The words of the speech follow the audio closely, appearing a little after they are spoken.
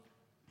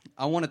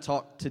I want to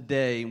talk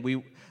today.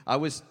 I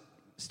was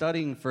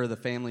studying for the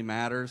Family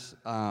Matters.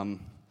 I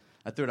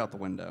threw it out the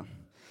window.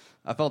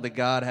 I felt that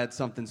God had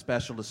something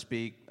special to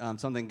speak,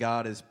 something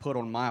God has put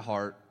on my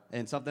heart,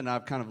 and something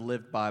I've kind of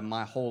lived by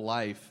my whole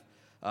life,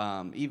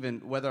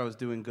 even whether I was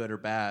doing good or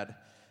bad,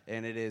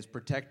 and it is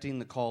protecting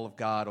the call of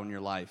God on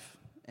your life.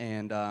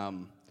 And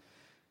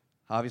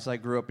obviously, I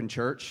grew up in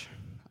church.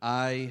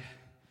 I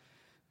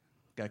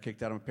got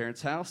kicked out of my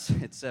parents' house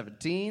at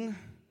 17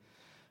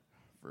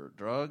 for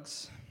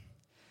drugs,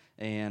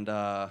 and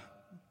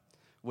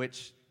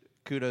which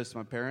kudos to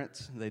my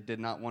parents. They did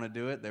not want to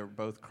do it. They were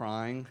both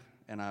crying,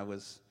 and I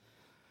was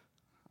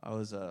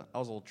a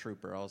little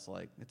trooper. I was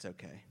like, it's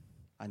okay.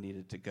 I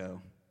needed to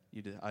go.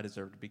 I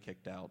deserve to be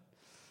kicked out.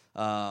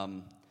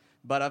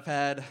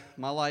 But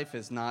my life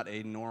is not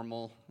a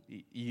normal.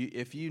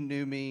 If you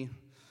knew me,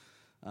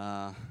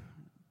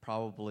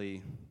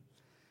 probably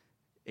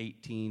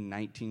 18,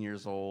 19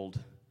 years old,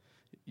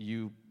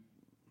 you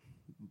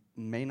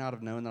may not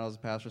have known that I was a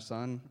pastor's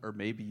son, or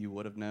maybe you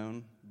would have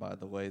known by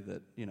the way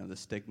that, the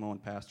stigma on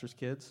pastors'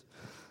 kids.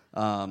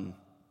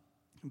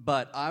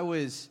 But I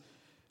was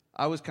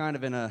kind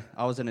of in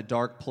a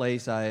dark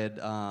place. I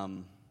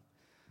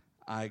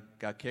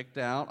got kicked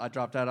out. I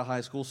dropped out of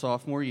high school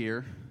sophomore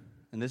year,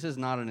 and this is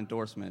not an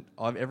endorsement.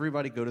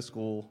 Everybody go to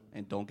school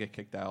and don't get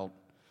kicked out.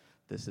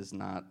 I'm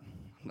not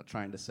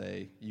trying to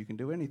say you can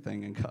do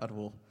anything and God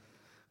will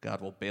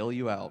bail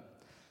you out.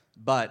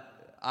 But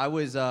I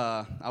was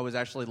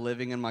actually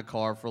living in my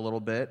car for a little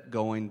bit,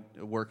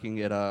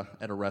 working at a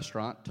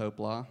restaurant,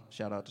 Topla.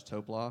 Shout out to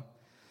Topla.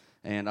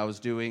 And I was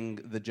doing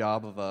the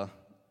job of a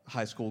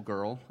high school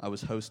girl. I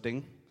was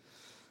hosting,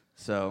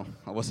 so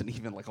I wasn't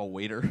even like a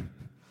waiter.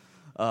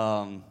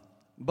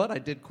 But I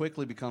did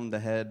quickly become the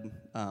head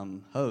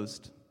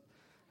host.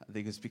 I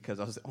think it's because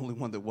I was the only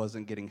one that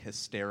wasn't getting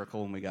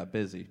hysterical when we got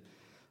busy.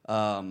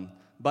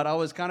 But I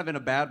was kind of in a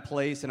bad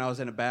place, and I was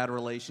in a bad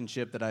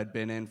relationship that I'd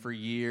been in for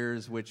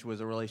years, which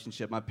was a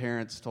relationship my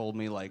parents told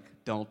me, like,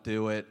 don't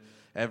do it.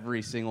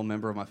 Every single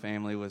member of my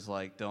family was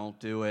like, don't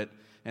do it.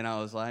 And I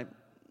was like,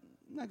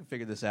 I can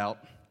figure this out.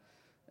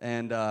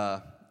 And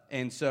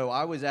so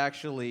I was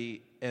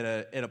actually at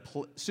a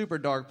super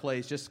dark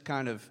place, just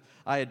kind of,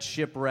 I had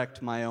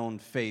shipwrecked my own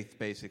faith,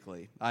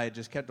 basically. I had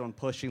just kept on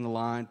pushing the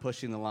line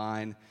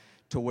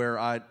to where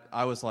I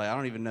was like, I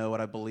don't even know what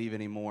I believe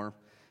anymore.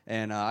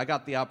 And I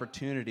got the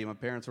opportunity. My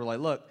parents were like,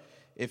 look,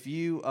 if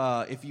you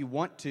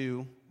want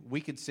to,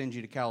 we could send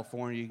you to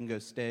California. You can go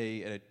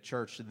stay at a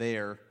church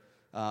there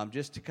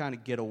just to kind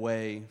of get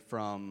away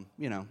from,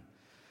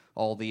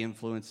 all the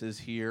influences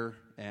here.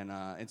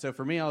 And so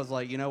for me, I was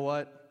like, you know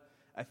what?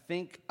 I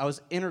think I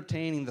was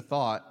entertaining the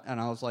thought,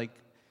 and I was like,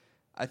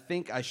 I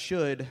think I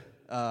should,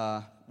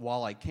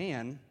 while I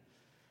can,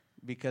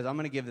 because I'm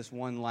going to give this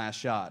one last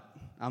shot.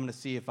 I'm going to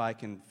see if I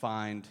can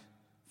find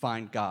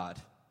God.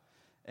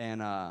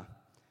 And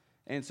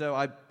so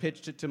I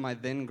pitched it to my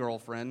then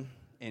girlfriend,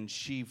 and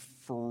she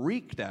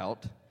freaked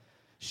out.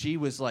 She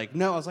was like,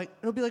 no. I was like,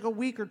 it'll be like a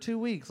week or 2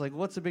 weeks. Like,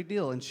 what's the big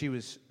deal? And she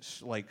was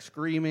like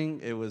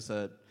screaming. It was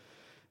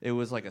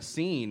like a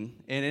scene.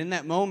 And in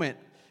that moment,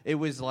 it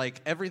was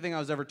like everything I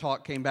was ever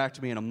taught came back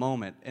to me in a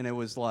moment. And it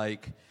was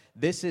like,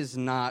 this is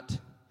not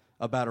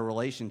about a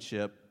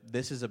relationship.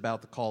 This is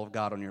about the call of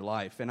God on your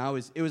life. And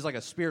it was like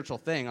a spiritual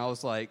thing. I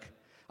was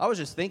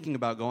just thinking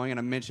about going, and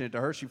I mentioned it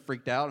to her. She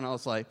freaked out, and I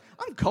was like,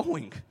 I'm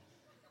going.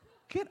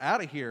 Get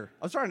out of here.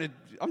 I'm trying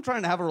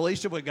to have a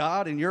relationship with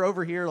God, and you're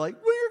over here like,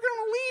 well, you're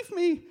going to leave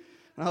me.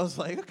 And I was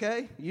like,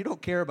 okay, you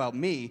don't care about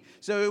me.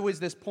 So it was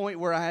this point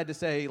where I had to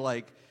say,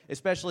 like,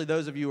 especially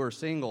those of you who are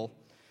single,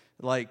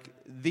 like,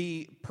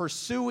 the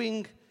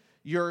pursuing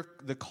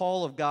the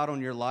call of God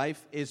on your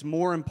life is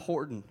more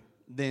important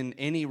than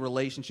any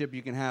relationship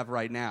you can have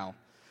right now.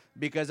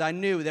 Because I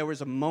knew there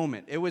was a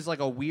moment. It was like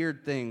a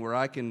weird thing where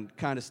I can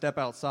kind of step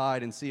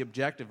outside and see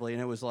objectively,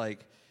 and it was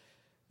like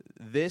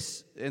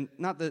this, and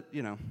not that,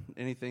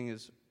 anything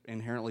is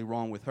inherently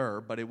wrong with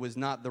her, but it was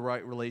not the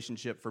right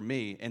relationship for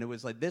me. And it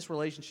was like, this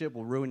relationship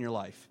will ruin your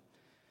life.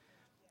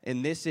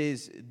 And this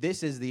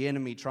is the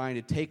enemy trying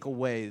to take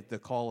away the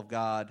call of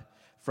God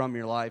from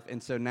your life.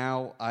 And so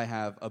now I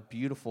have a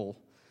beautiful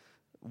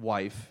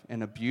wife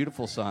and a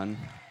beautiful son.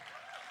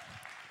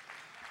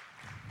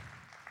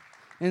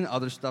 And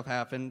other stuff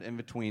happened in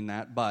between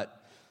that,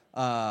 but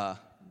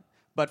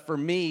for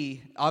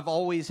me, I've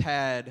always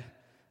had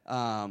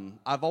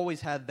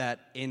that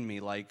in me.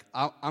 Like,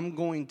 I'm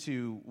going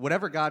to,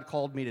 whatever God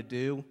called me to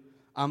do,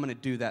 I'm going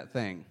to do that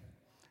thing.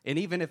 And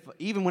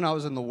even when I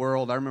was in the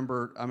world, I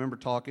remember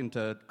talking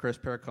to Chris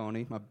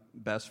Pericone, my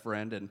best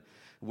friend, and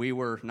we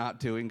were not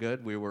doing good.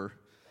 I'm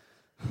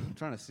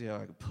trying to see how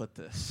I could put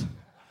this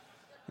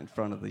in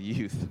front of the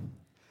youth.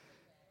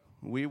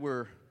 We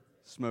were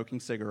smoking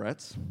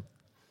cigarettes.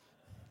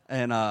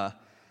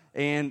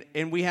 And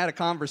we had a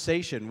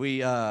conversation. We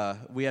had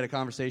a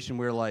conversation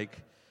where, like,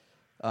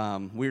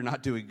 we're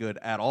not doing good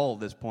at all at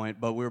this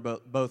point, but we were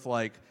both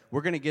like,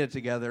 we're going to get it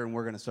together and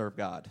we're going to serve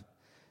God.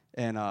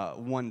 And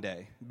one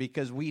day,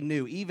 because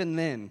even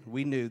then,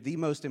 we knew the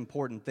most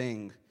important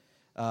thing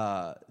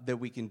that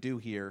we can do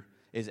here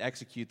is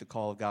execute the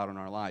call of God on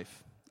our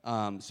life.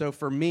 So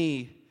for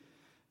me,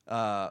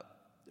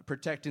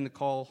 protecting the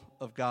call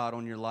of God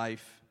on your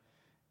life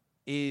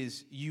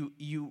is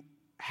you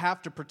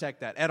have to protect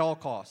that at all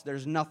costs.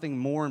 There's nothing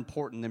more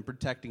important than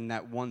protecting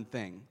that one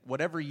thing.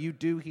 Whatever you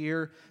do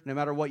here, no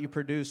matter what you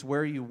produce,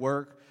 where you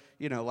work,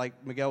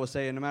 like Miguel was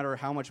saying, no matter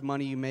how much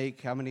money you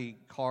make, how many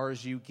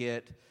cars you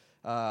get,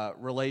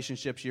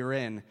 relationships you're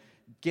in,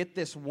 get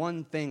this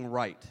one thing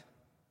right.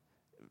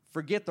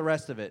 Forget the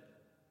rest of it.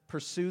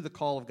 Pursue the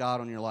call of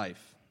God on your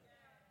life.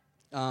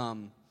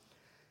 One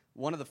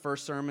of the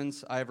first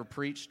sermons I ever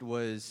preached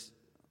was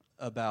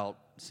about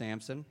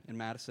Samson in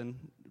Madison.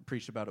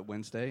 Preached about it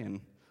Wednesday,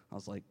 and I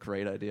was like,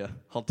 great idea.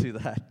 I'll do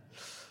that.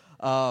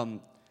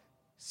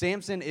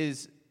 Samson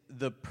is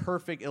the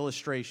perfect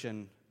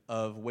illustration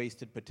of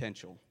wasted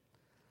potential.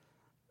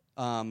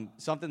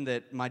 Something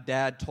that my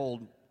dad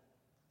told,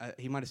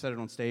 he might have said it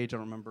on stage, I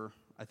don't remember.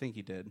 I think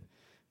he did.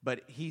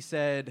 But he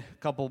said a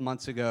couple of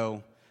months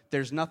ago,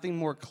 there's nothing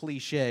more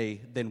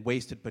cliche than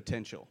wasted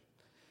potential.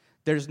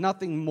 There's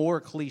nothing more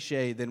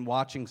cliche than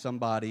watching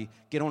somebody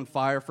get on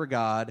fire for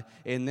God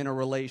and then a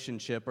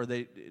relationship, or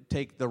they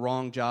take the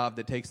wrong job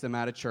that takes them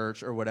out of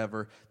church or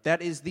whatever.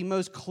 That is the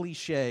most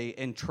cliche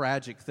and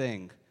tragic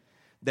thing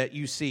that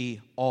you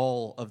see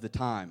all of the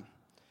time.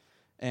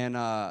 And,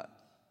 I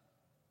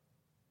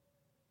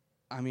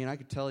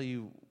could tell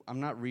you, I'm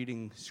not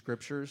reading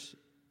scriptures.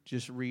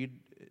 Just read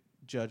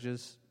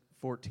Judges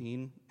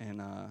 14,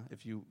 and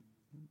if you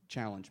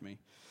challenge me,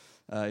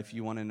 if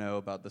you want to know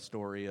about the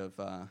story of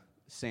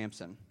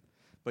Samson.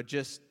 But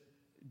just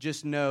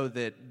know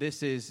that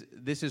this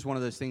is one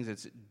of those things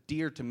that's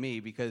dear to me,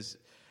 because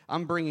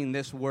I'm bringing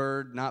this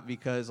word not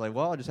because, I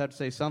just have to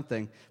say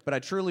something, but I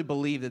truly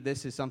believe that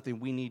this is something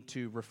we need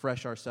to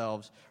refresh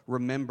ourselves,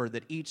 remember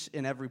that each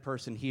and every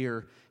person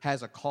here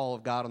has a call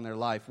of God on their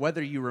life.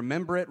 Whether you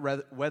remember it,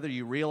 whether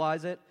you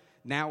realize it,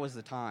 now is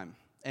the time.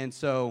 And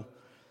so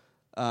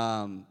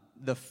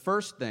the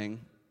first thing,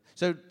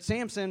 so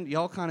Samson,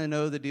 y'all kind of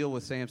know the deal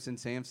with Samson.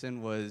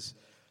 Samson was,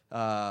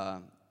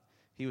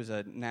 he was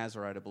a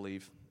Nazirite, I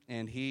believe,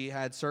 and he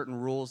had certain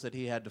rules that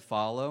he had to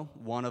follow.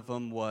 One of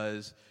them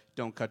was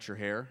don't cut your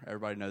hair.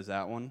 Everybody knows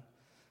that one.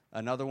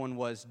 Another one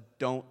was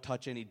don't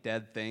touch any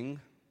dead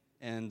thing.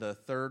 And the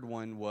third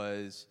one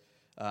was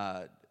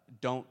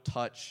don't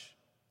touch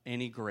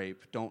any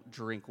grape. Don't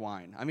drink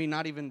wine.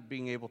 Not even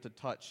being able to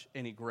touch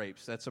any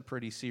grapes. That's a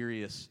pretty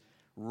serious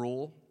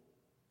rule.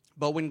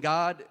 But when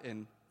God,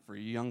 and for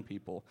you young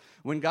people,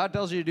 when God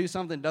tells you to do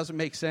something that doesn't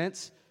make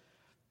sense,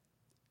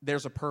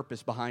 there's a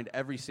purpose behind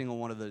every single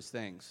one of those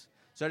things.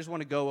 So I just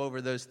want to go over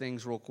those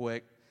things real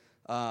quick.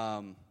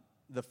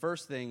 The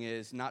first thing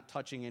is not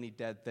touching any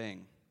dead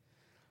thing,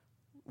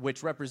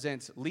 which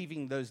represents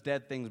leaving those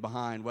dead things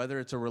behind, whether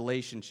it's a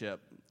relationship,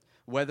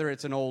 whether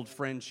it's an old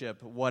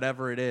friendship,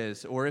 whatever it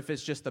is, or if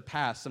it's just the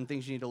past, some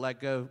things you need to let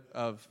go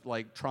of,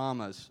 like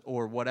traumas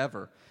or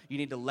whatever. You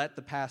need to let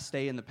the past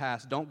stay in the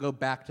past. Don't go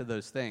back to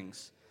those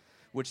things,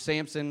 which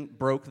Samson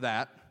broke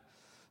that.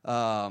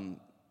 I'm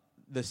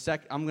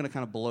going to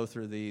kind of blow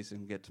through these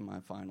and get to my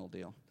final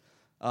deal.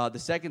 The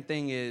second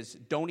thing is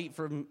don't eat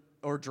from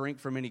or drink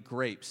from any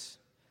grapes.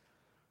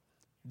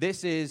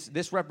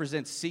 This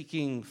represents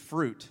seeking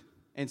fruit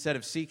instead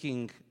of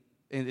seeking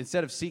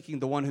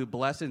the one who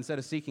blesses, instead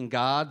of seeking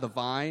God, the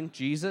vine,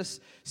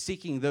 Jesus,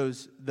 seeking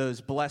those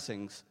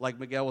blessings, like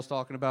Miguel was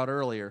talking about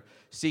earlier,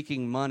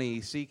 seeking money,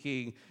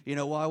 seeking,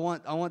 I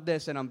want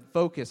this, and I'm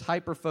focused,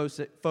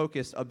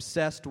 hyper-focused,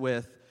 obsessed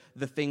with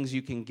the things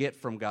you can get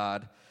from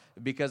God.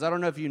 Because I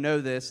don't know if you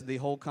know this, the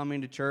whole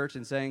coming to church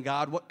and saying,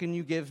 God, what can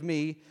you give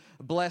me?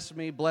 Bless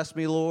me,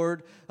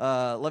 Lord.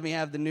 Let me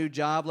have the new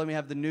job. Let me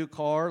have the new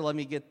car. Let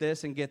me get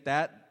this and get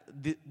that.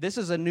 This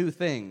is a new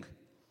thing.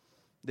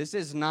 This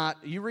is not,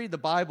 you read the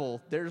Bible,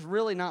 there's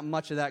really not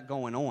much of that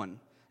going on.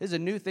 This is a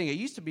new thing. It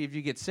used to be if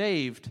you get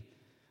saved,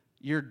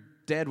 you're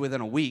dead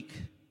within a week.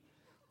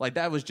 Like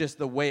that was just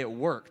the way it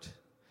worked.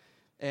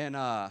 And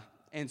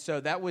so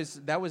that was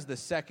the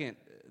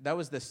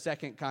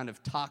second kind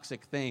of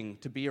toxic thing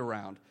to be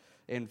around,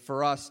 and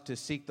for us to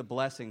seek the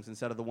blessings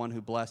instead of the one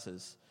who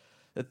blesses.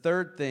 The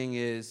third thing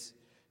is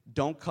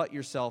don't cut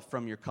yourself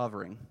from your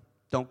covering.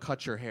 Don't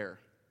cut your hair.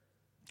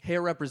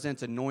 Hair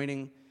represents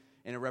anointing,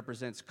 and it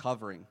represents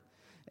covering.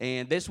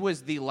 And this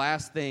was the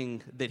last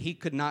thing that he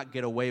could not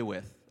get away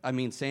with.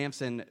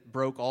 Samson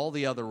broke all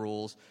the other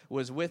rules,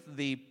 was with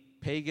the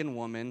pagan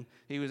woman.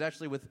 He was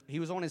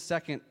on his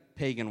second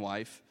pagan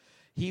wife.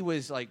 He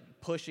was like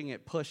pushing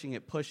it.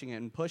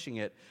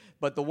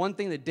 But the one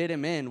thing that did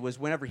him in was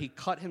whenever he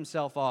cut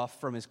himself off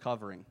from his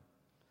covering.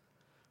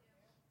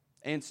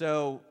 And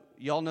so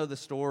y'all know the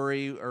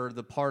story, or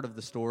the part of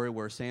the story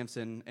where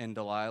Samson and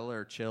Delilah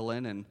are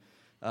chilling,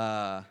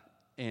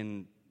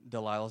 and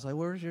Delilah's like,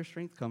 where does your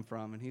strength come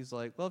from? And he's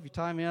like, well, if you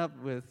tie me up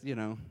with,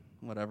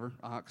 whatever,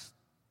 ox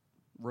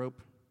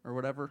rope or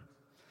whatever.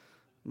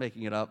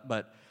 Making it up,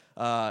 but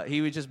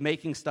he was just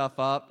making stuff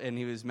up, and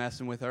he was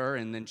messing with her,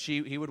 and then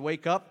he would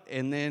wake up,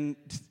 and then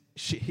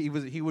he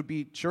would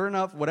be, sure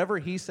enough, whatever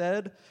he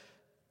said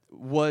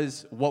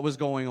was what was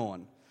going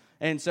on.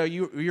 And so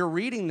you're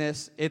reading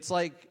this, it's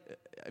like,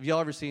 have y'all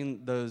ever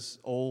seen those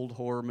old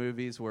horror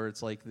movies where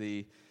it's like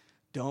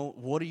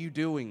what are you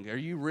doing? Are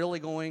you really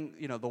going,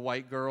 the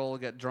white girl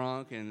get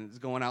drunk and is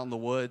going out in the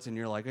woods, and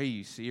you're like, are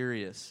you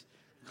serious?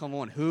 Come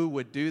on, who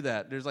would do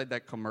that? There's like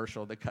that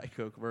commercial, the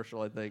Geico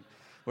commercial, I think,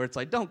 where it's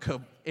like, don't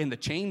go in the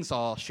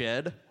chainsaw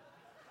shed.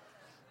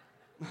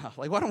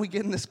 Like, why don't we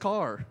get in this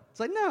car? It's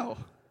like, no.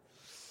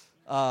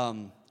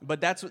 But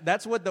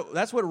that's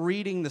what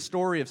reading the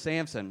story of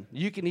Samson,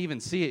 you can even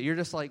see it. You're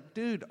just like,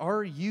 dude,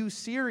 are you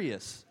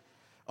serious?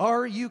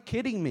 Are you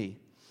kidding me?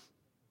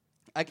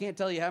 I can't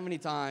tell you how many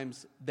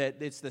times that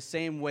it's the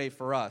same way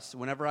for us.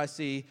 Whenever I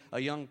see a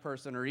young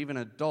person or even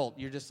an adult,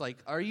 you're just like,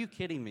 are you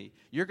kidding me?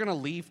 You're going to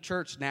leave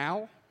church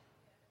now?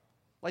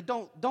 Like,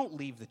 don't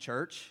leave the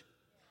church.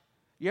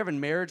 You having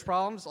marriage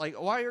problems? Like,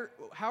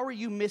 how are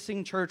you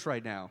missing church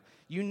right now?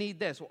 You need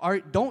this.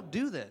 Don't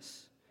do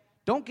this.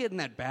 Don't get in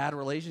that bad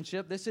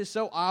relationship. This is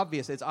so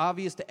obvious. It's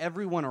obvious to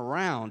everyone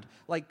around.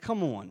 Like,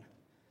 come on.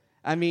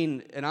 I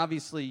mean, and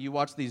obviously you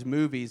watch these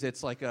movies,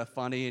 it's like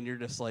funny and you're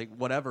just like,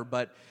 whatever.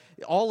 But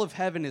all of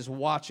heaven is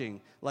watching,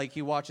 like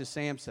he watches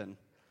Samson.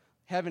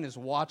 Heaven is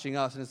watching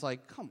us, and it's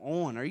like, come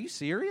on, are you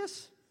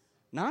serious?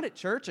 Not at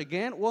church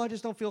again? Well, I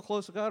just don't feel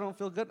close to God. I don't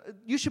feel good.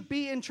 You should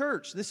be in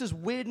church. This is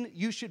when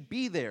you should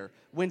be there.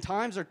 When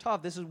times are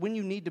tough, this is when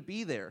you need to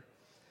be there.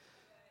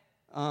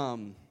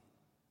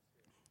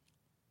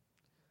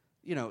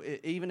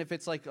 Even if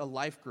it's like a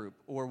life group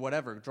or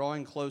whatever,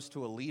 drawing close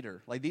to a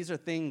leader. Like, these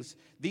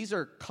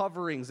are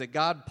coverings that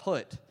God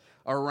put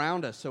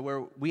around us so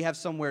where we have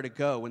somewhere to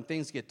go when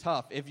things get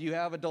tough. If you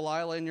have a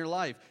Delilah in your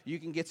life, you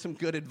can get some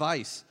good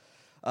advice.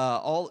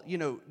 No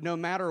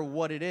matter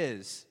what it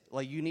is,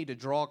 like, you need to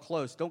draw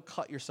close. Don't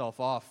cut yourself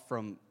off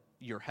from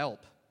your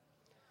help.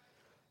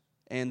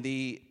 And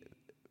the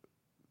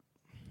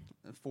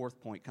fourth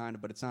point, kind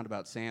of, but it's not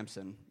about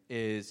Samson,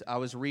 is I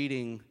was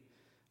reading...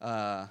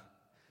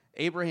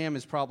 Abraham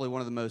is probably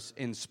one of the most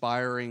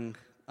inspiring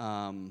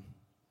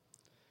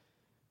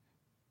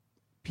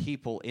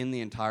people in the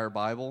entire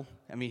Bible.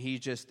 I mean, he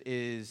just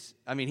is,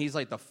 he's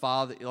like the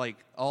father, like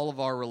all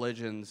of our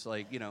religions,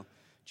 like,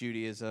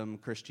 Judaism,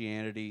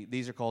 Christianity,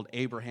 these are called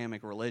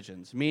Abrahamic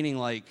religions, meaning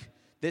like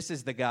this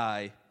is the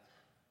guy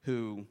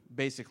who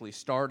basically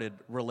started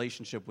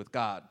relationship with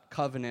God,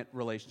 covenant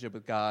relationship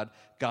with God.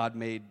 God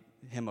made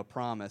him a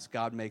promise.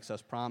 God makes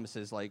us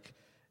promises. Like,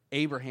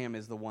 Abraham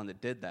is the one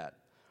that did that.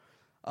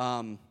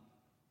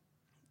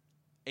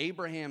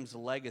 Abraham's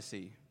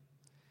legacy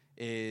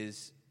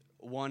is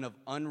one of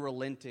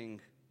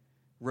unrelenting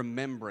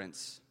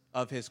remembrance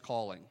of his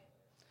calling.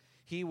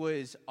 He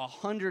was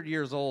 100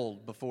 years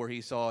old before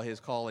he saw his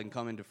calling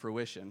come into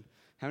fruition.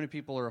 How many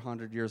people are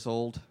 100 years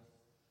old?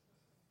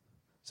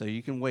 So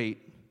you can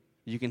wait.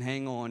 You can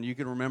hang on. You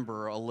can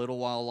remember a little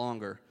while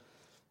longer.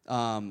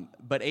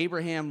 But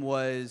Abraham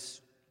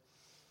was...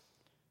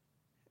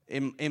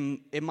 In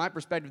my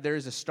perspective, there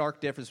is a stark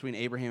difference between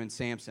Abraham and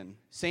Samson.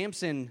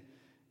 Samson,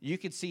 you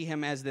could see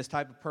him as this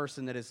type of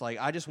person that is like,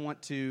 I just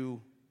want to,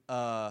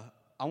 I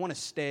want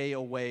to stay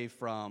away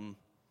from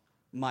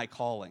my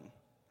calling.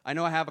 I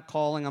know I have a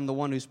calling. I'm the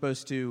one who's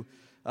supposed to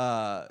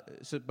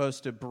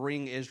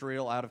bring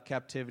Israel out of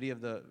captivity of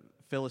the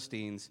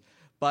Philistines.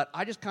 But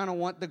I just kind of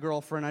want the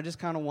girlfriend. I just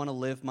kind of want to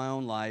live my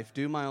own life,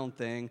 do my own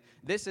thing.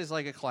 This is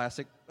like a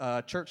classic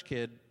church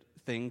kid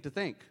thing to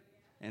think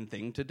and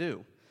thing to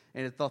do.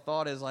 And the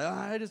thought is like,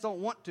 I just don't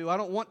want to. I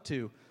don't want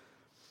to.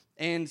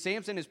 And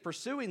Samson is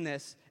pursuing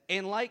this.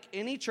 And like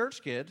any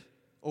church kid,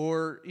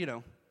 or,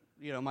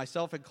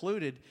 myself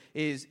included,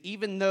 is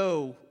even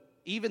though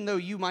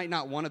you might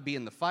not want to be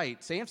in the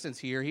fight, Samson's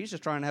here. He's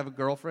just trying to have a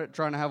girlfriend,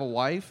 trying to have a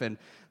wife and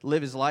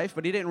live his life.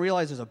 But he didn't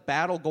realize there's a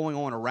battle going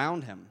on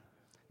around him.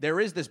 There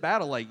is this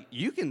battle. Like,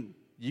 you can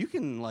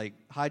like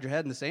hide your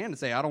head in the sand and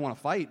say, I don't want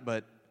to fight,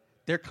 but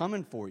they're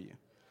coming for you.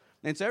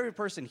 And so every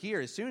person here,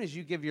 as soon as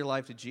you give your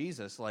life to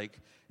Jesus, like,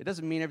 it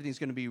doesn't mean everything's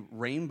going to be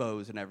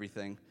rainbows and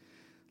everything.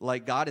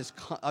 Like,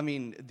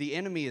 the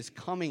enemy is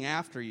coming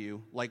after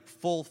you, like,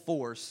 full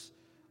force,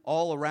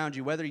 all around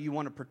you, whether you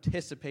want to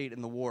participate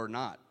in the war or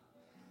not.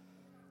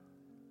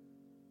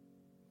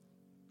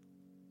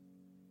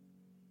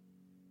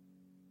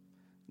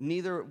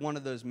 Neither one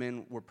of those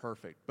men were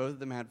perfect. Both of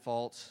them had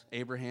faults.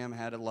 Abraham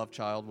had a love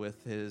child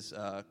with his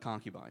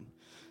concubine.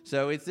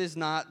 So this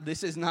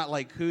is not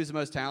like who's the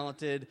most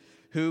talented,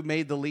 who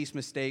made the least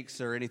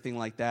mistakes or anything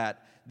like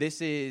that.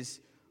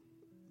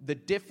 The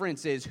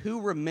difference is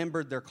who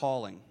remembered their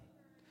calling,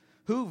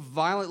 who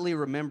violently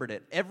remembered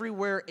it.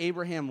 Everywhere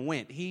Abraham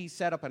went, he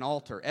set up an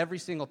altar every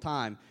single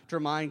time to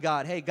remind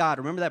God, hey, God,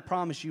 remember that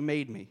promise you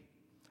made me.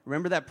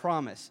 Remember that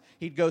promise.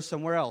 He'd go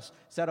somewhere else,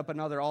 set up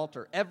another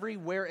altar.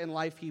 Everywhere in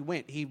life he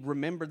went, he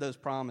remembered those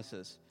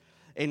promises.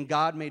 And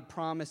God made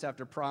promise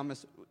after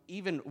promise,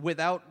 even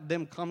without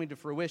them coming to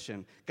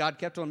fruition. God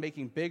kept on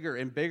making bigger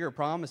and bigger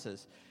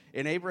promises.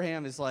 And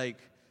Abraham is like,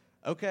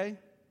 okay,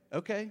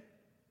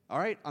 All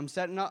right, I'm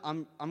setting up,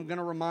 I'm going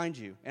to remind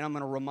you, and I'm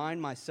going to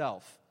remind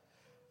myself.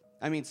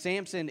 I mean,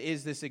 Samson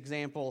is this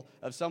example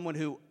of someone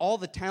who, all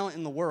the talent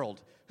in the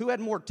world, who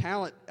had more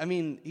talent. I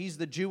mean, he's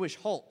the Jewish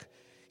Hulk.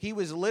 He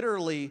was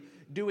literally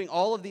doing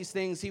all of these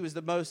things. He was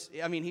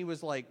he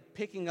was like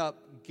picking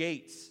up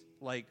gates,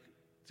 like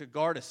to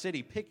guard a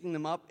city, picking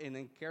them up and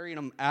then carrying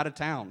them out of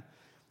town.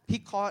 He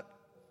caught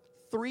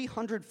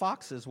 300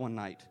 foxes one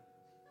night.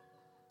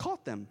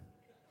 Caught them.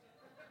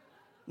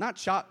 Not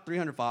shot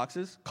 300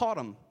 foxes, caught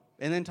them.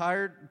 And then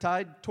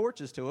tied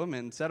torches to them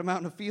and set them out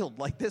in a field.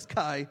 Like this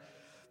guy,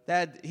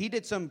 he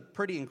did some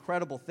pretty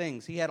incredible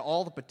things. He had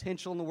all the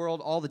potential in the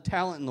world, all the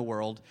talent in the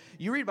world.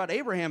 You read about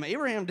Abraham.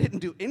 Abraham didn't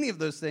do any of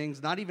those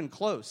things, not even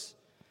close.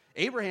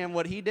 Abraham,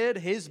 what he did,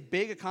 his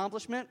big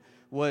accomplishment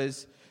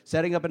was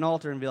setting up an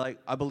altar and be like,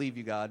 I believe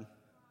you, God.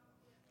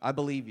 I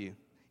believe you.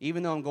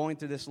 Even though I'm going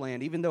through this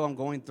land, even though I'm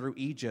going through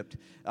Egypt,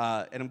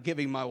 and I'm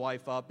giving my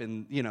wife up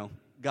and,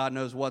 God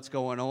knows what's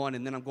going on,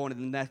 and then I'm going to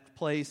the next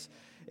place,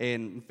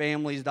 and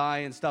families die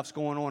and stuff's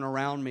going on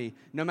around me.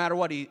 No matter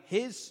what,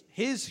 his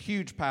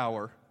huge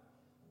power,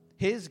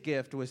 his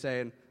gift was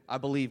saying, I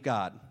believe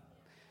God.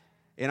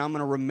 And I'm going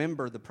to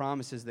remember the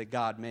promises that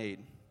God made.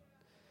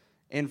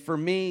 And for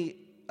me,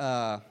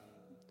 I've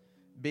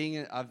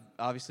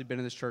obviously been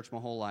in this church my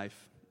whole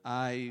life.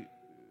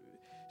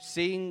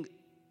 Seeing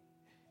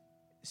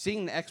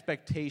the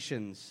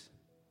expectations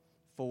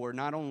for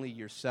not only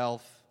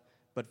yourself,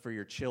 but for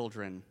your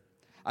children,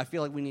 I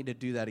feel like we need to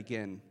do that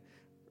again.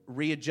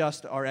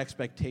 Readjust our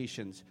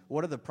expectations.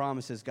 What are the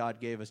promises God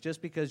gave us?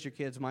 Just because your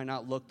kids might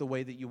not look the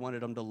way that you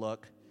wanted them to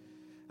look.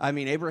 I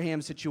mean,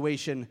 Abraham's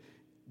situation,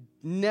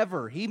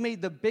 he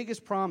made the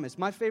biggest promise.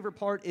 My favorite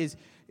part is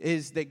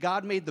that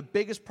God made the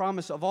biggest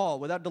promise of all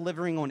without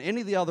delivering on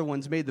any of the other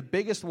ones, made the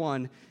biggest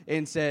one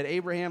and said,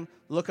 Abraham,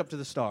 look up to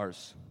the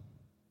stars.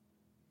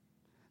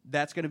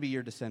 That's going to be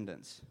your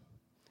descendants.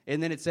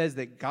 And then it says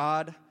that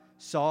God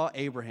saw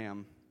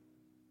Abraham,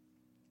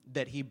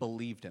 that he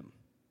believed him.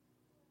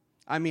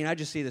 I mean, I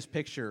just see this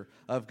picture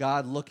of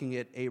God looking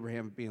at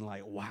Abraham being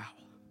like,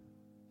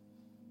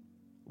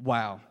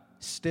 wow,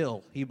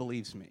 still he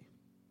believes me.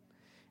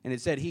 And it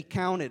said he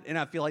counted, and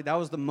I feel like that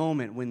was the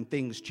moment when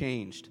things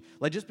changed.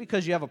 Like just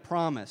because you have a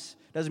promise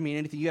doesn't mean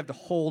anything. You have to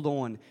hold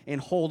on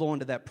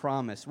to that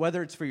promise,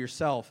 whether it's for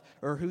yourself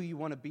or who you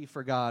want to be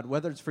for God,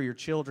 whether it's for your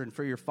children,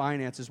 for your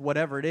finances,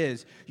 whatever it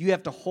is, you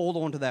have to hold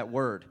on to that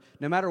word,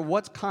 no matter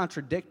what's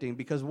contradicting,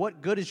 because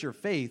what good is your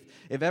faith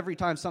if every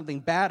time something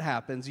bad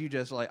happens, you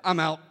just like, I'm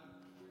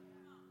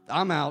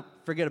out,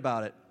 forget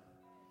about it.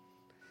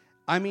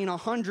 I mean,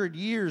 100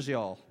 years,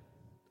 y'all,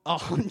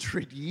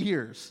 100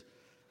 years.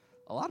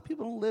 A lot of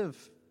people don't live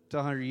to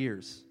 100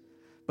 years.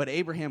 But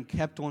Abraham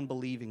kept on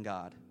believing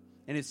God.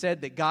 And it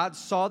said that God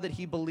saw that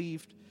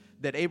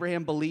that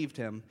Abraham believed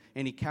him,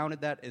 and he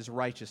counted that as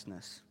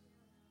righteousness.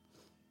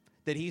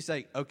 That he's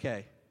like,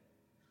 okay,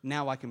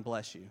 now I can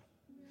bless you.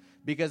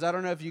 Because I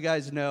don't know if you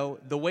guys know,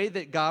 the way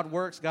that God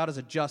works, God is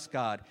a just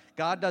God.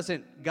 God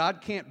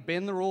can't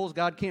bend the rules.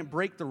 God can't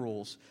break the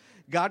rules.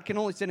 God can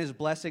only send his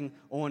blessing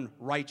on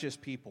righteous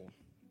people.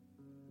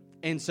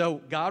 And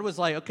so God was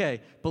like,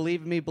 okay,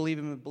 believe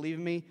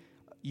in me.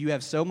 You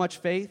have so much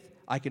faith,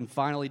 I can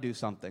finally do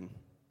something.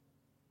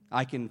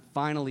 I can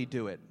finally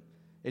do it.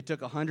 It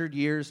took 100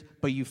 years,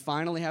 but you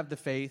finally have the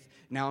faith.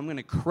 Now I'm going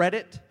to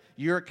credit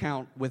your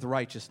account with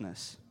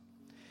righteousness.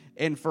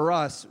 And for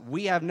us,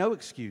 we have no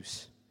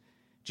excuse.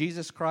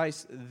 Jesus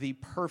Christ, the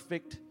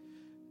perfect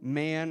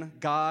man,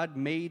 God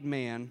made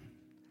man,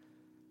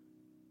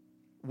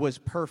 was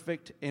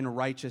perfect and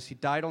righteous. He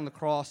died on the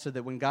cross so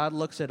that when God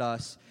looks at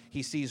us,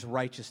 he sees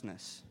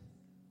righteousness.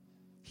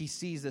 He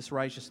sees this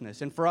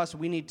righteousness. And for us,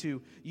 we need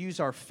to use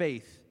our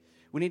faith.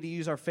 We need to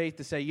use our faith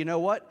to say, you know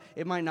what?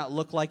 It might not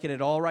look like it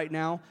at all right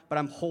now, but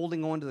I'm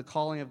holding on to the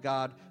calling of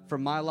God for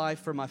my life,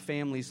 for my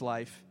family's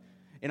life,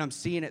 and I'm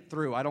seeing it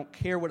through. I don't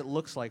care what it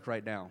looks like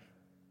right now.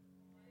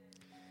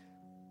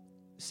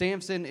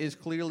 Samson is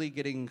clearly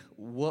getting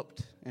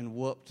whooped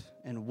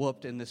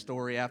in this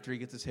story after he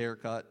gets his hair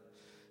cut.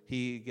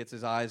 He gets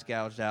his eyes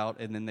gouged out,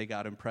 and then they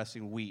got him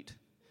pressing wheat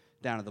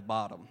down at the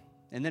bottom.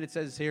 And then it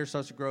says his hair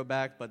starts to grow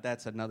back, but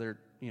that's another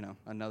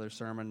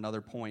sermon,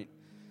 another point.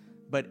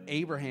 But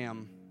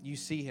Abraham, you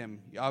see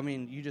him. I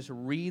mean, you just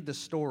read the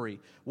story.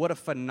 What a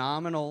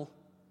phenomenal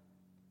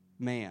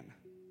man.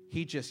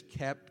 He just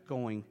kept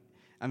going.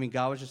 I mean,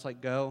 God was just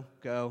like, go,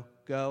 go,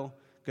 go,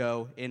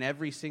 go. In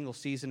every single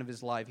season of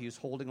his life, he was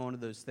holding on to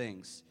those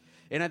things.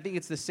 And I think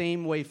it's the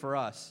same way for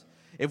us.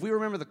 If we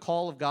remember the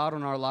call of God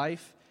on our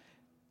life,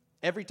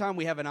 every time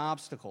we have an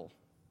obstacle,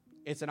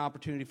 it's an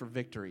opportunity for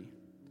victory.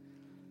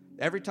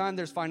 Every time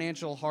there's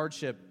financial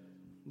hardship,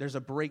 there's a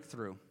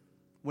breakthrough.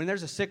 When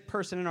there's a sick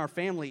person in our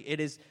family, it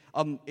is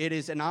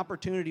an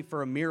opportunity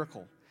for a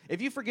miracle.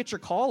 If you forget your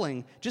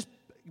calling, just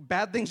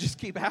bad things just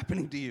keep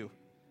happening to you.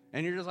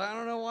 And you're just like, I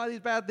don't know why these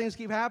bad things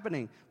keep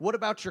happening. What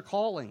about your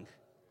calling?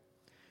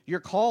 Your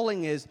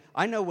calling is,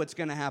 I know what's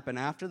going to happen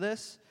after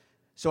this,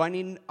 so I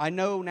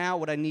know now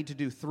what I need to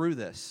do through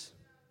this.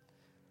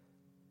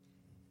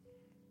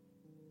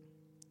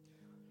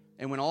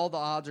 And when all the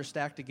odds are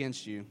stacked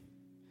against you,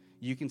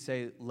 you can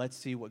say, let's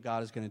see what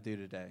God is going to do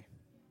today.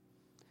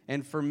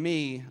 And for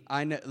me,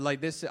 I know,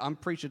 like this, I'm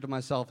preaching to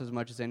myself as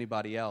much as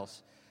anybody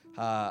else.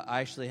 I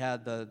actually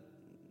had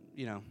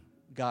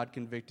God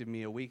convicted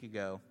me a week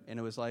ago, and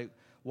it was like,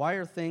 why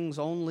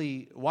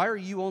are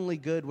you only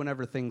good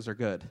whenever things are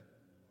good?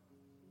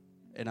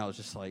 And I was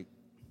just like,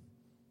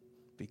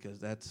 because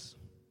that's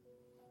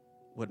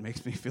what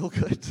makes me feel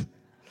good.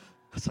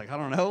 It's like, I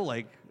don't know,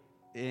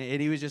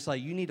 and he was just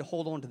like, you need to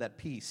hold on to that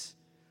peace.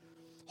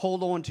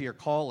 Hold on to your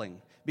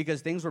calling,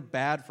 because things were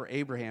bad for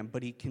Abraham,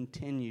 but he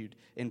continued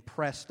and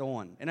pressed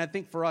on. And I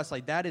think for us,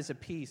 that is a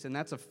peace, and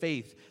that's a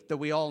faith that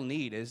we all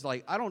need. Is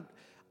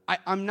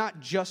I'm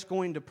not just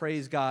going to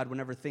praise God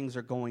whenever things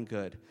are going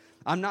good.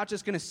 I'm not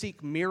just going to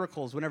seek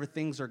miracles whenever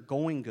things are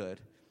going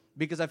good,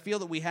 because I feel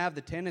that we have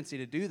the tendency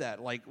to do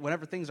that. Like,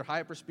 whenever things are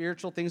hyper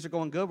spiritual, things are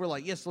going good, we're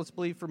like, yes, let's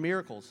believe for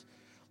miracles.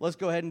 Let's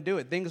go ahead and do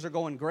it. Things are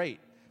going great.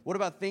 What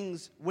about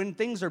when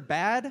things are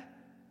bad?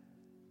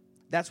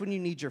 That's when you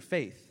need your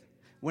faith.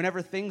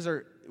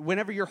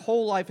 Whenever your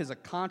whole life is a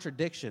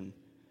contradiction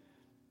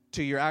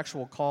to your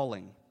actual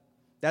calling,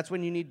 that's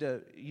when you need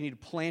to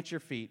plant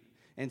your feet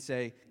and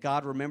say,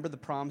 God, remember the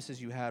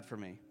promises you had for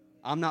me.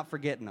 I'm not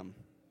forgetting them.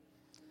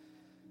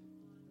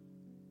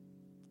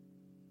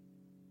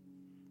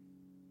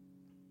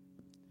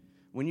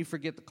 When you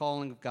forget the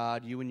calling of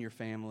God, you and your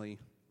family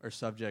are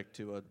subject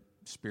to a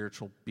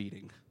spiritual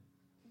beating.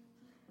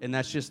 And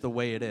that's just the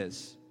way it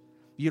is.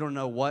 You don't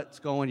know what's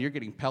going. You're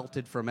getting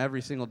pelted from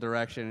every single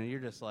direction, and you're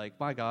just like,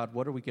 my God,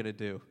 what are we going to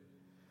do?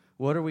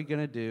 What are we going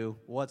to do?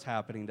 What's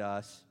happening to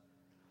us?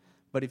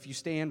 But if you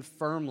stand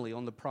firmly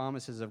on the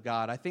promises of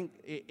God, I think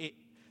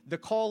the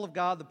call of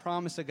God, the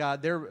promise of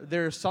God,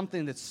 there's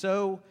something that's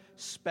so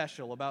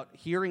special about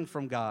hearing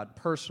from God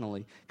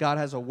personally. God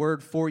has a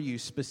word for you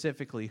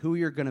specifically, who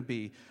you're going to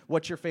be,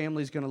 what your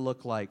family's going to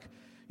look like,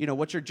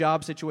 what your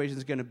job situation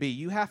is going to be.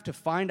 You have to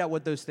find out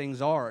what those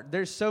things are.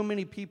 There's so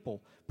many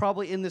people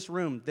probably in this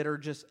room that are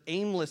just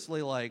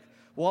aimlessly like,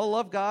 well, I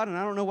love God, and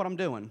I don't know what I'm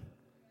doing.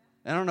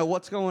 I don't know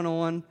what's going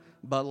on,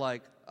 but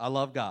I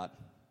love God.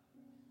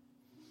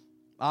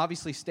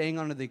 Obviously, staying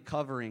under the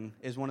covering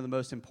is one of the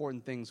most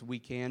important things we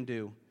can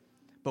do,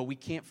 but we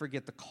can't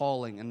forget the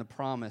calling and the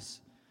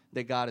promise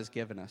that God has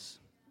given us.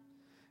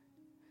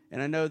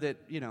 And I know that,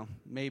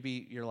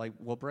 maybe you're like,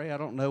 well, Bray, I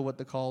don't know what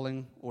the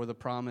calling or the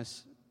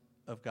promise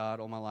of God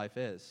on my life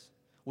is.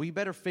 Well, you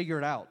better figure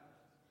it out.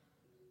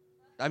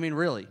 I mean,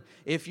 really.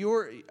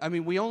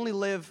 You only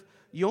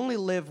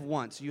live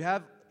once.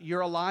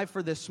 You're alive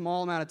for this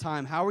small amount of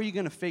time. How are you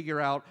going to figure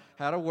out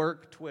how to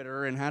work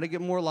Twitter and how to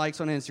get more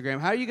likes on Instagram?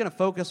 How are you going to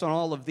focus on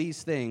all of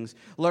these things?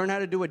 Learn how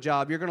to do a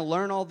job. You're going to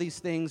learn all these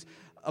things,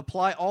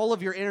 apply all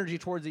of your energy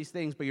towards these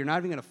things, but you're not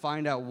even going to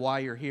find out why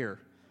you're here.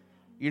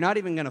 You're not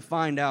even going to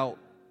find out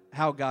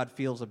how God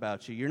feels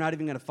about you. You're not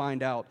even going to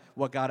find out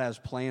what God has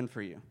planned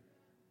for you.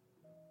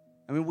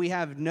 I mean, we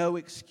have no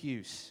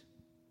excuse.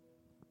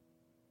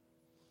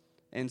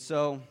 And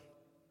so,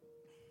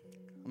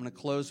 I'm going to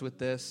close with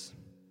this.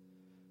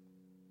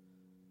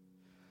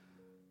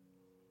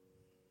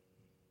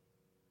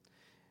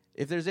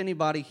 If there's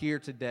anybody here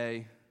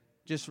today,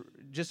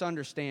 just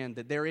understand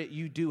that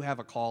you do have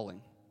a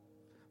calling.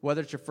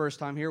 Whether it's your first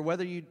time here,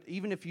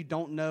 even if you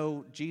don't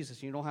know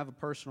Jesus, you don't have a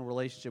personal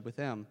relationship with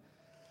Him,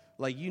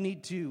 you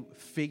need to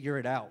figure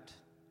it out.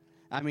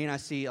 I mean, I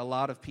see a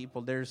lot of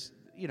people.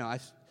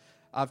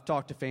 I've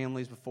talked to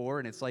families before,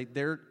 and it's like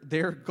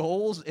their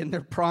goals and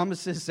their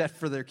promises set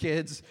for their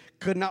kids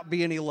could not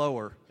be any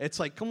lower. It's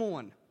like, come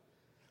on.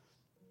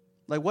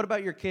 What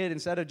about your kid,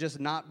 instead of just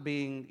not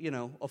being,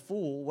 a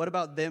fool, what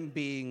about them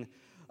being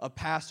a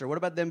pastor? What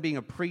about them being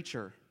a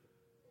preacher?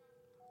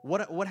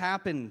 What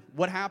happened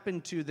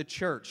to the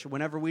church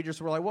whenever we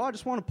just were like, well, I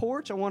just want a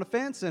porch, I want a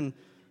fence, and,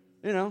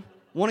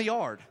 want a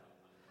yard?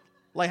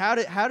 How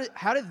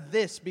did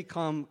this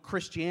become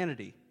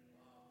Christianity?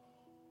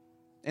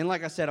 And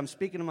like I said, I'm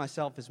speaking to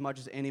myself as much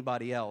as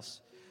anybody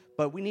else.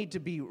 But we need to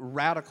be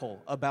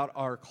radical about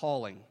our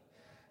calling.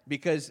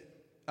 Because,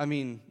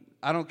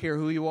 I don't care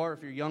who you are,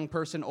 if you're a young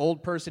person,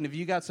 old person, if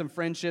you got some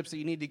friendships that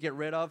you need to get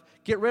rid of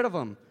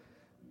them.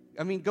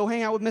 Go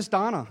hang out with Miss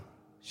Donna.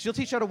 She'll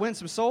teach you how to win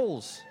some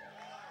souls.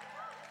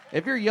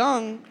 If you're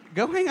young,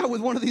 go hang out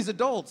with one of these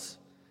adults.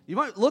 You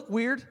might look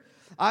weird.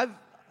 I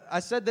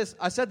said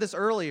this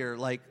earlier,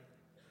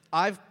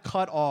 I've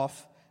cut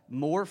off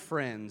more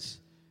friends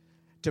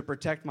to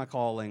protect my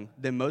calling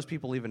than most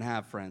people even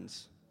have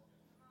friends.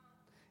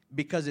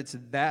 Because it's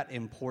that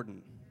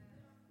important.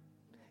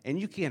 And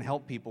you can't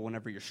help people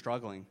whenever you're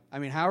struggling.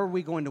 How are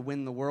we going to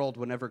win the world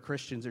whenever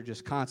Christians are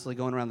just constantly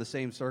going around the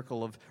same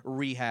circle of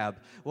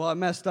rehab? Well, I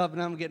messed up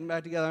and I'm getting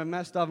back together. I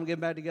messed up and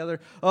getting back together.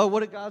 Oh,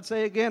 what did God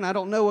say again? I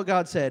don't know what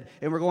God said.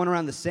 And we're going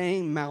around the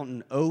same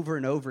mountain over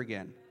and over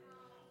again.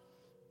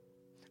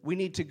 We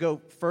need to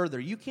go further.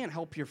 You can't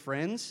help your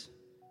friends.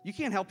 You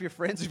can't help your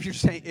friends if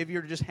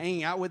you're just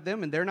hanging out with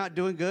them and they're not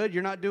doing good,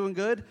 you're not doing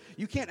good.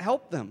 You can't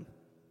help them.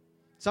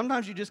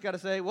 Sometimes you just got to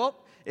say, well,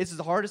 this is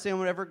the hardest thing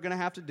I'm ever going to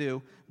have to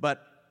do,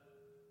 but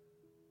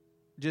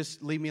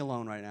just leave me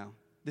alone right now.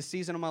 This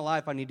season of my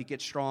life, I need to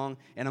get strong,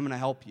 and I'm going to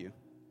help you.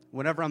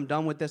 Whenever I'm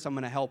done with this, I'm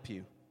going to help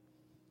you.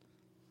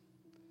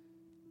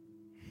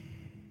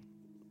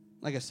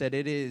 Like I said,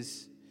 it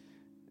is,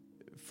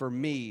 for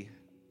me,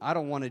 I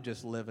don't want to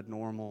just live a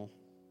normal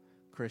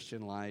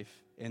Christian life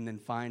and then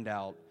find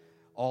out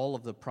all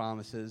of the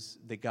promises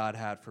that God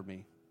had for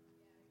me.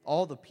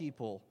 All the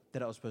people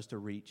that I was supposed to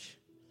reach.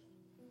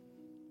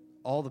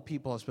 All the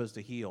people I was supposed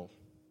to heal.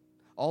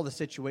 All the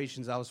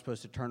situations I was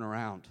supposed to turn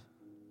around.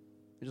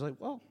 It's like,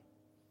 well,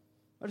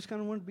 I just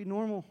kind of wanted to be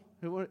normal.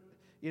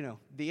 You know,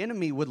 the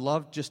enemy would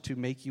love just to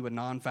make you a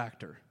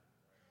non-factor.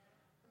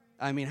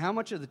 I mean, how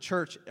much of the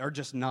church are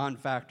just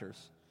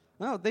non-factors?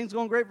 Oh, things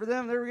going great for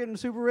them. They were getting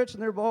super rich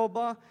and they're blah,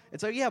 blah, blah.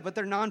 It's like, yeah, but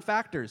they're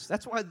non-factors.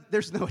 That's why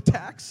there's no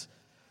attacks.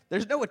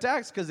 There's no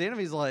attacks because the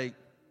enemy's like,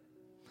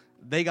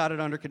 they got it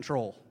under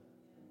control.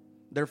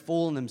 They're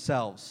fooling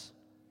themselves.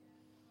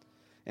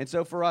 And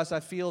so for us, I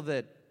feel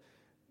that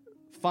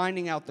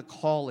finding out the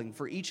calling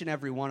for each and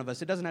every one of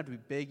us, it doesn't have to be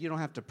big. You don't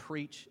have to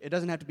preach. It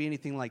doesn't have to be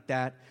anything like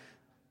that.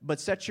 But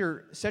set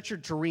your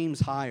dreams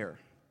higher.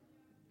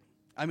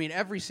 I mean,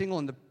 every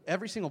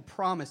single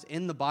promise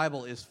in the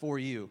Bible is for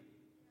you.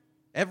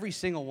 Every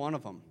single one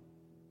of them.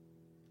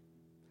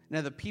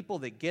 Now, the people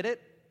that get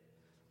it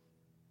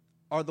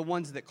are the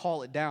ones that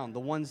call it down, the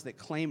ones that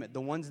claim it,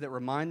 the ones that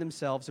remind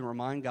themselves and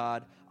remind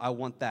God, I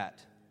want that.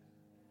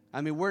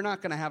 I mean, we're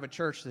not going to have a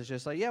church that's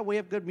just like, yeah, we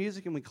have good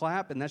music and we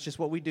clap, and that's just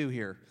what we do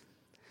here.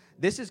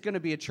 This is going to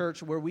be a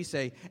church where we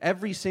say,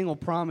 every single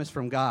promise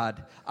from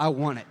God, I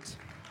want it.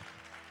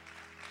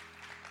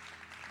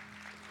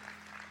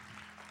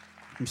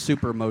 I'm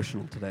super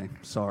emotional today.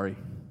 Sorry.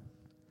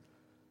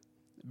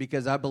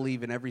 Because I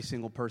believe in every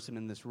single person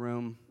in this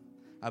room.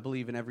 I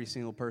believe in every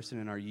single person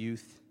in our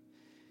youth.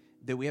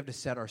 That we have to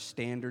set our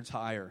standards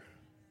higher.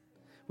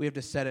 We have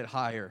to set it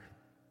higher.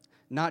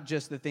 Not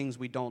just the things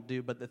we don't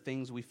do, but the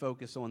things we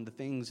focus on, the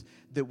things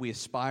that we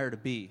aspire to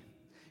be.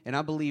 And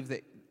I believe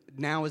that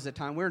now is the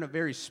time. We're in a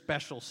very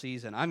special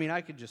season. I mean,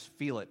 I could just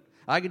feel it.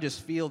 I could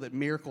just feel that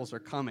miracles are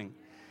coming.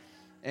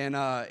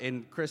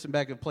 And Chris and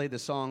Becca played the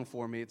song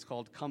for me. It's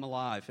called Come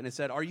Alive. And it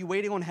said, are you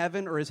waiting on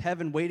heaven or is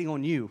heaven waiting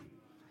on you?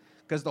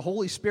 Because the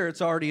Holy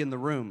Spirit's already in the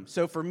room.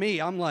 So for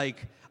me, I'm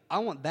like, I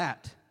want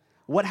that.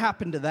 What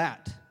happened to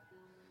that?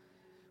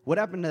 What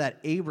happened to that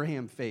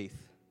Abraham faith?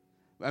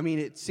 I mean,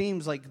 it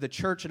seems like the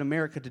church in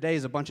America today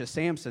is a bunch of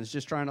Samsons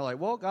just trying to like,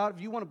 well, God,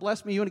 if you want to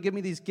bless me, you want to give me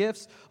these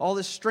gifts, all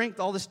this strength,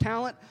 all this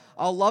talent,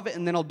 I'll love it,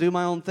 and then I'll do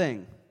my own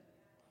thing.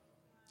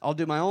 I'll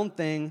do my own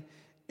thing,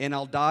 and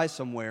I'll die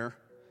somewhere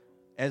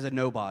as a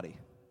nobody.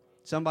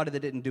 Somebody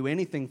that didn't do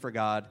anything for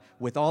God,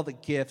 with all the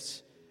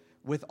gifts,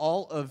 with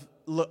all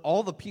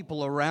the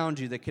people around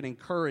you that can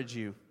encourage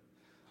you,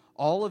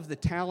 all of the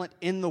talent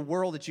in the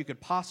world that you could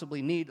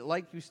possibly need.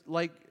 Like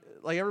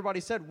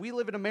everybody said, we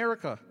live in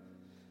America.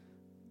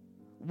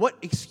 What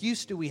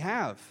excuse do we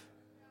have?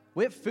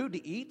 We have food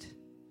to eat.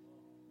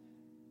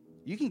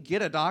 You can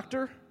get a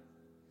doctor.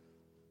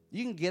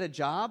 You can get a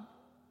job.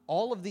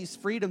 All of these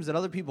freedoms that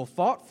other people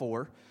fought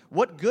for.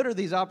 What good are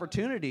these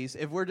opportunities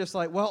if we're just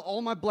like, well,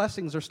 all my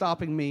blessings are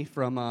stopping me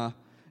from,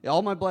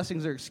 all my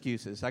blessings are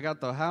excuses. I got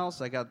the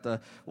house, I got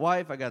the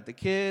wife, I got the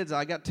kids.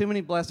 I got too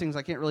many blessings.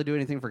 I can't really do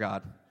anything for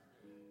God.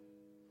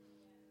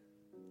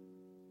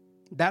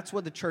 That's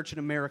what the church in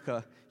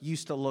America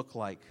used to look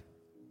like.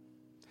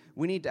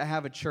 We need to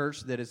have a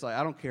church that is like,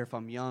 I don't care if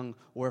I'm young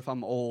or if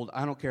I'm old.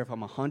 I don't care if I'm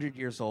 100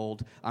 years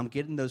old. I'm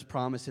getting those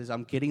promises.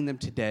 I'm getting them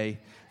today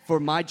for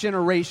my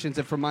generations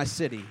and for my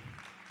city.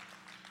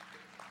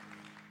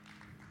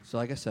 So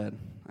like I said,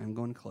 I'm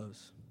going to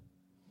close.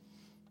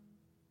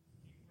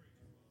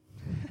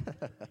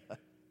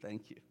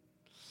 Thank you.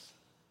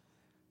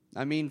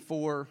 I mean,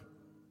 for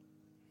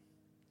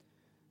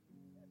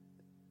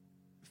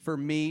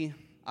me,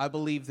 I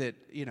believe that,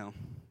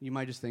 you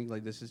might just think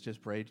like this is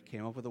just Braid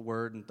came up with a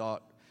word and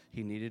thought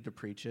he needed to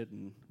preach it,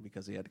 and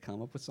because he had to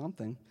come up with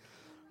something.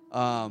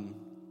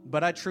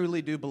 But I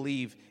truly do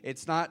believe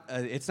it's not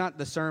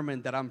the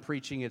sermon that I'm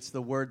preaching. It's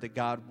the word that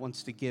God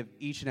wants to give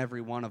each and every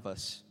one of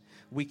us.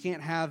 We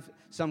can't have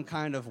some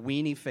kind of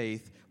weenie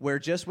faith where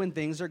just when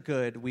things are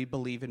good, we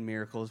believe in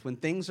miracles. When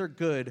things are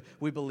good,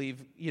 we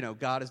believe,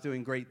 God is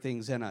doing great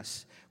things in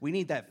us. We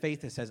need that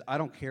faith that says, I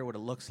don't care what it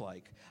looks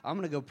like. I'm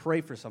going to go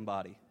pray for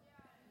somebody.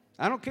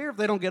 I don't care if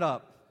they don't get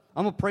up.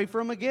 I'm going to pray for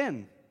them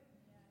again.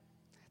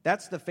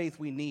 That's the faith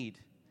we need.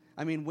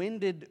 I mean, when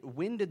did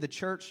the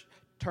church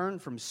turn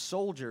from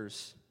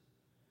soldiers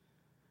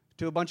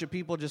to a bunch of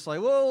people just like,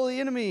 whoa, the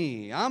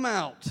enemy, I'm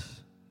out.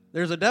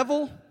 There's a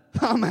devil,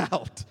 I'm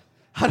out.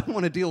 I don't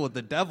want to deal with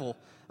the devil.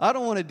 I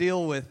don't want to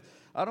deal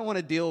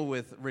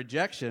with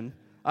rejection.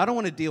 I don't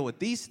want to deal with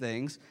these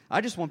things.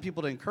 I just want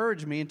people to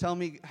encourage me and tell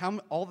me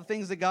all the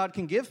things that God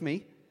can give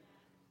me.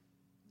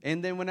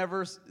 And then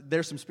whenever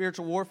there's some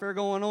spiritual warfare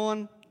going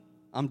on,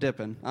 I'm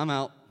dipping. I'm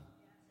out.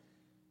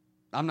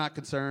 I'm not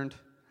concerned.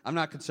 I'm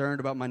not concerned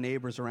about my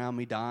neighbors around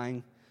me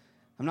dying.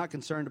 I'm not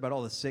concerned about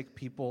all the sick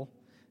people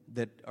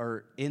that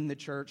are in the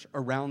church,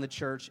 around the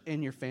church,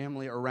 in your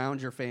family,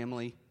 around your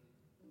family.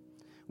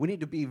 We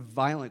need to be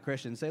violent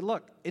Christians. Say,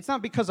 look, it's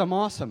not because I'm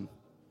awesome.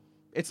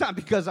 It's not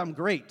because I'm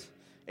great.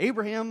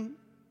 Abraham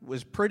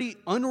was pretty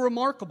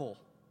unremarkable.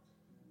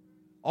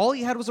 All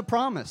he had was a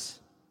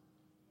promise.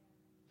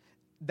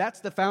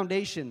 That's the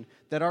foundation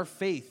that our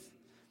faith,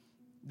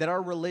 that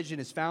our religion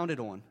is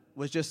founded on,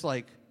 was just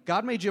like,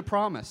 God made you a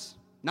promise.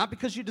 Not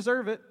because you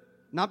deserve it,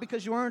 not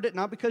because you earned it,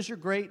 not because you're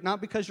great,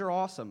 not because you're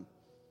awesome.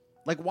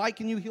 Like, why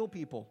can you heal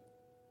people?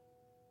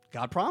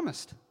 God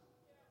promised.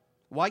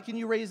 Why can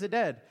you raise the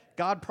dead?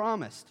 God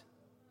promised.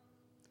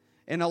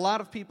 And a lot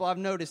of people, I've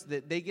noticed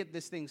that they get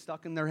this thing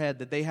stuck in their head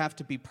that they have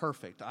to be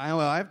perfect. I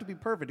have to be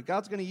perfect. If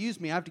God's going to use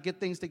me, I have to get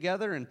things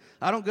together. And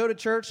I don't go to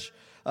church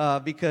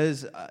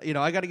because,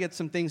 I got to get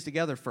some things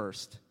together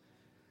first.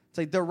 It's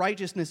like the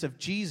righteousness of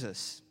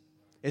Jesus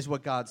is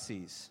what God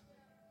sees.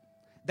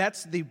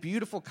 That's the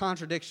beautiful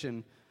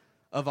contradiction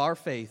of our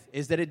faith,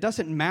 is that it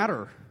doesn't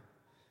matter.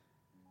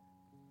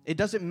 It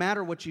doesn't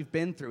matter what you've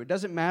been through. It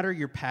doesn't matter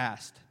your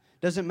past.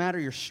 It doesn't matter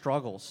your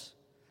struggles.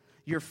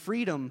 Your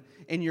freedom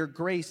and your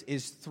grace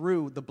is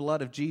through the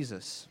blood of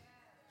Jesus.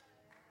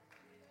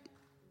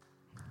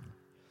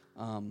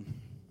 I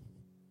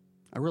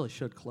really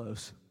should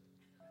close.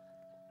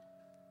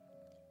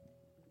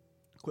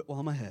 Quit while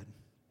I'm ahead.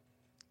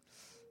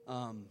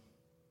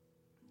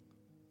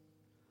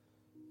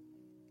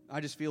 I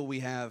just feel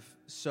we have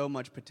so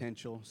much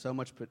potential, so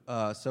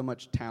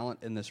much talent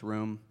in this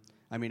room.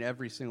 I mean,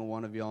 every single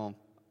one of y'all,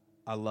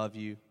 I love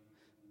you.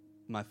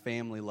 My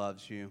family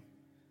loves you.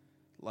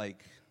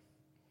 Like,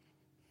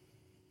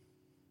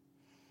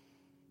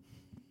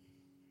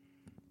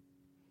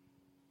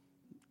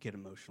 get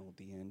emotional at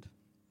the end.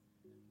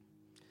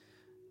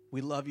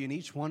 We love you, and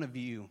each one of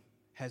you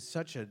has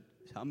such an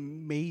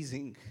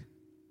amazing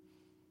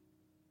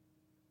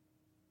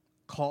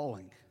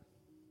calling.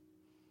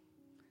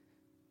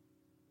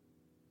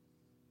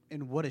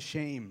 And what a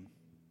shame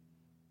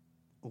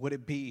would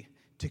it be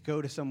to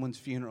go to someone's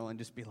funeral and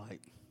just be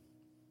like,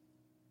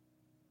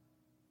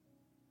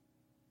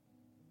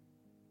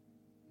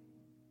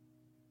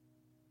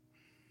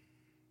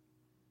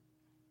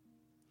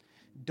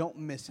 don't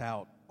miss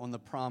out on the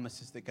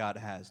promises that God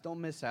has. Don't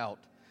miss out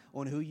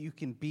on who you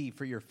can be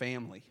for your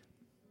family,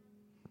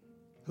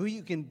 who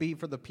you can be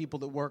for the people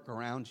that work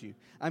around you.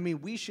 I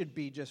mean, we should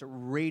be just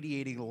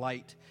radiating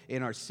light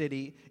in our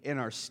city, in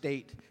our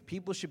state.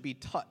 People should be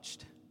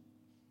touched.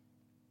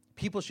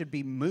 People should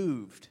be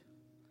moved.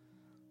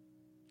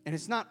 And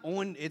it's not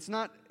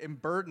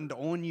burdened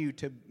on you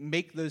to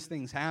make those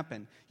things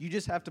happen. You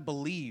just have to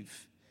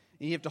believe.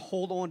 And you have to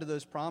hold on to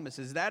those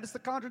promises. That is the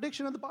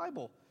contradiction of the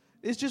Bible.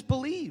 It's just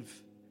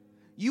believe.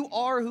 You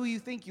are who you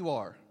think you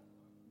are.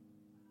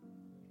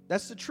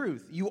 That's the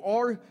truth. You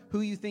are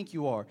who you think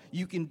you are.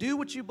 You can do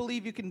what you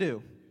believe you can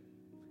do.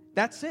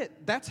 That's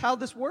it. That's how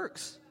this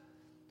works.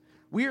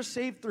 We are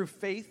saved through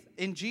faith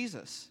in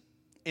Jesus.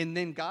 And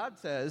then God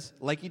says,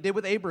 like he did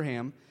with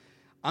Abraham,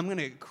 I'm going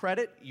to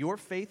credit your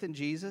faith in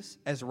Jesus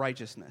as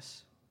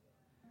righteousness.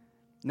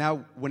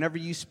 Now, whenever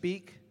you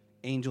speak,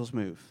 angels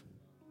move.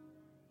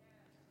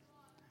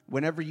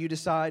 Whenever you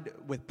decide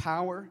with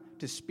power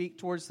to speak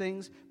towards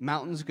things,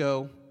 mountains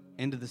go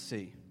into the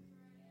sea.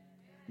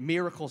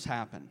 Miracles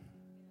happen.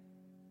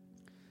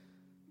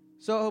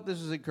 So I hope this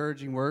was an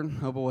encouraging word. I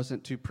hope it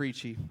wasn't too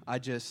preachy. I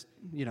just,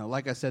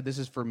 like I said, this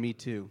is for me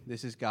too.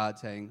 This is God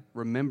saying,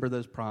 remember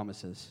those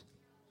promises.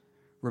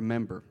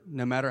 Remember,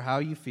 no matter how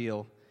you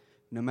feel,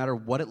 no matter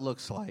what it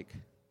looks like.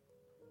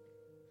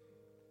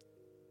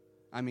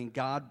 I mean,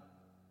 God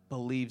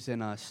believes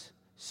in us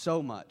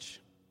so much.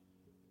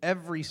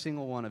 Every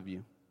single one of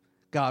you,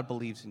 God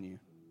believes in you.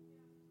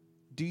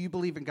 Do you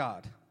believe in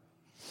God?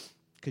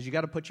 Because you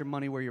got to put your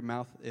money where your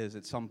mouth is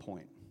at some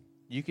point.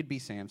 You could be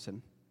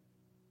Samson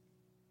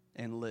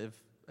and live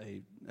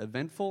a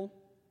eventful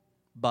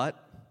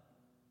but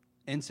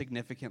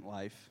insignificant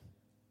life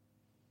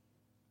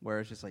where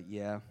it's just like,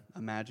 yeah,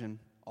 imagine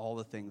all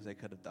the things they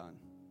could have done.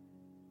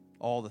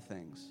 All the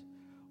things.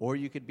 Or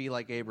you could be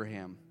like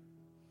Abraham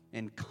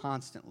and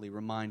constantly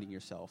reminding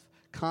yourself,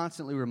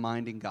 constantly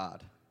reminding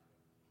God.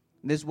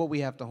 And this is what we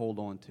have to hold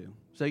on to.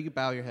 So you can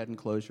bow your head and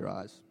close your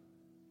eyes.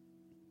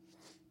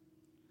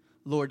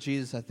 Lord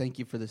Jesus, I thank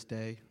you for this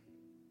day.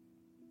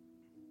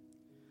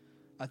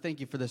 I thank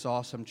you for this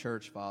awesome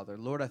church, Father.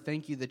 Lord, I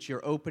thank you that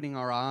you're opening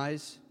our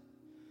eyes,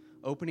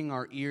 opening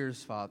our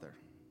ears, Father.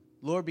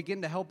 Lord,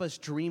 begin to help us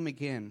dream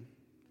again.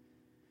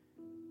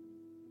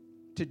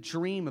 To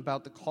dream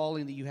about the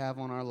calling that you have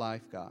on our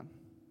life, God.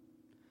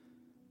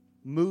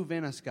 Move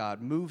in us,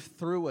 God. Move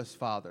through us,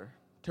 Father,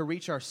 to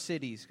reach our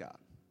cities, God.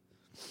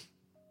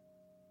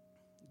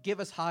 Give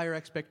us higher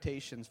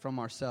expectations from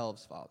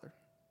ourselves, Father.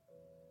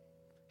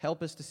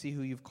 Help us to see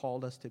who you've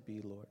called us to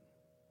be, Lord.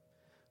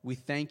 We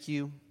thank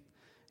you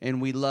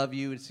and we love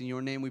you. It's in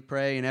your name we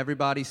pray. And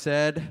everybody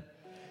said,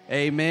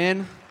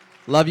 amen.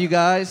 Love you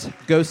guys.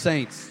 Go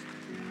Saints.